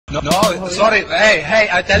No, sorry. Hey,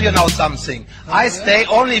 I tell you now something. I stay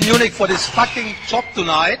only in Munich for this fucking job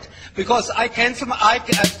tonight because I cancel my.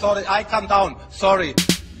 Sorry, I come down. Sorry,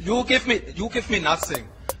 you give me nothing.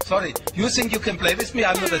 Sorry, you think you can play with me?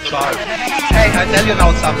 I'm not a child. Hey, I tell you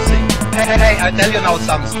now something. Hey, I tell you now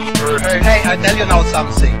something. Hey, I tell you now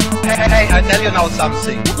something. Hey, I tell you now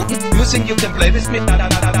something. You think you can play with me?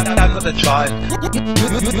 I'm not a child.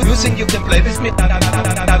 You think you can play with me?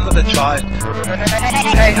 I'm not a child.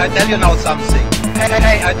 Hey, I tell you now something.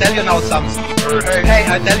 Hey, I tell you now something. Hey,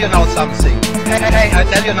 I tell you now something. Hey, I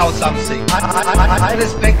tell you now something.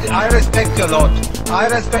 I respect you a lot.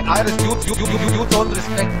 You don't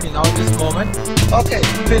respect me now in this moment. Okay,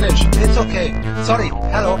 finish. It's okay. Sorry.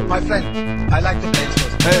 Hello, my friend. I like to play first.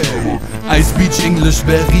 Hey, I speak English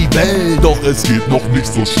very well, doch es geht noch nicht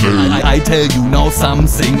so schnell. I tell you now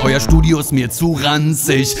something, euer Studio ist mir zu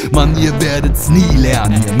ranzig. Mann, ihr werdet's nie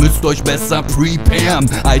lernen, ihr müsst euch besser preparen.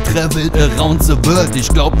 I traveled around the world, ich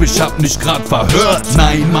glaub, ich hab mich grad verhört.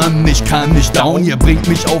 Nein, Mann, ich kann nicht down, ihr bringt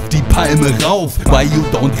mich auf die Palme rauf. Why you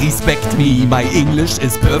don't respect me, my English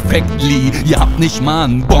is perfectly. Ihr habt nicht mal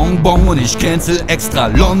ein Bonbon und ich cancel extra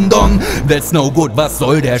London. That's no good, was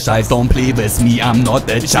soll der Scheiß? Don't play with me, I'm not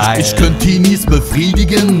a child. Ich könnte Teenies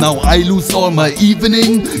befriedigen, now I lose all my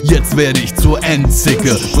evening. Jetzt werde ich zur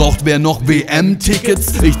Endzicke. Braucht wer noch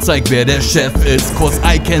WM-Tickets? Ich zeig, wer der Chef ist, cause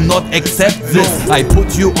I cannot accept this. I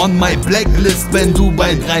put you on my blacklist, wenn du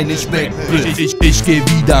bei 3 nicht weg bist. Ich geh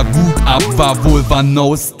wieder gut ab, war wohl one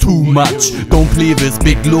knows too much. Don't play with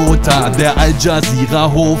Big Lothar, der Al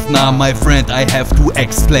Jazeera Hofnarr. My friend, I have to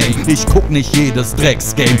explain. Ich guck nicht jedes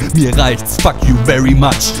Drecksgame, mir reicht's, fuck you very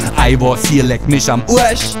much. I was hier, leck mich am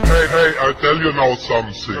Arsch. Hey, I tell you now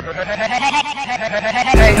something.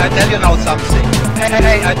 Hey, I tell you now something.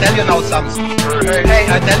 Hey, I tell you now something. Hey,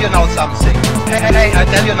 I tell you now something. Hey, I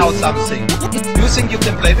tell you now something. You think you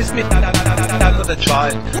can play with me? I'm not a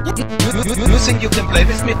child. You think you can play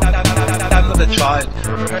with me? I'm not a child.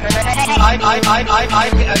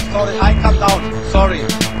 Sorry, I come down. Sorry.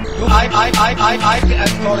 Sorry,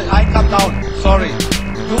 I come down. Sorry.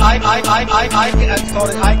 Sorry,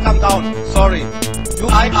 I come down. Sorry.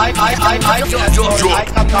 Beats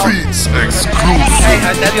exclusive. Hey, I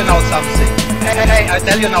tell you now something. Hey, I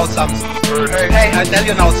tell you now something. Hey, I tell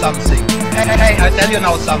you now something. Hey, I tell you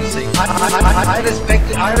now something.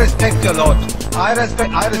 I respect you a lot.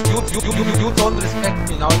 You don't respect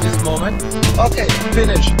me now in this moment. Okay,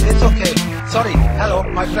 finish. It's okay. Sorry. Hello,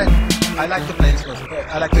 my friend. I like to play this.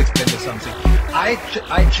 I like to explain you something. I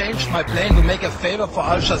changed my plane to make a favor for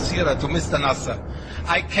Al Jazeera, to Mr. Nasser.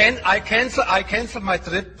 I cancel my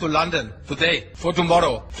trip to London today for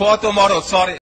tomorrow. Sorry.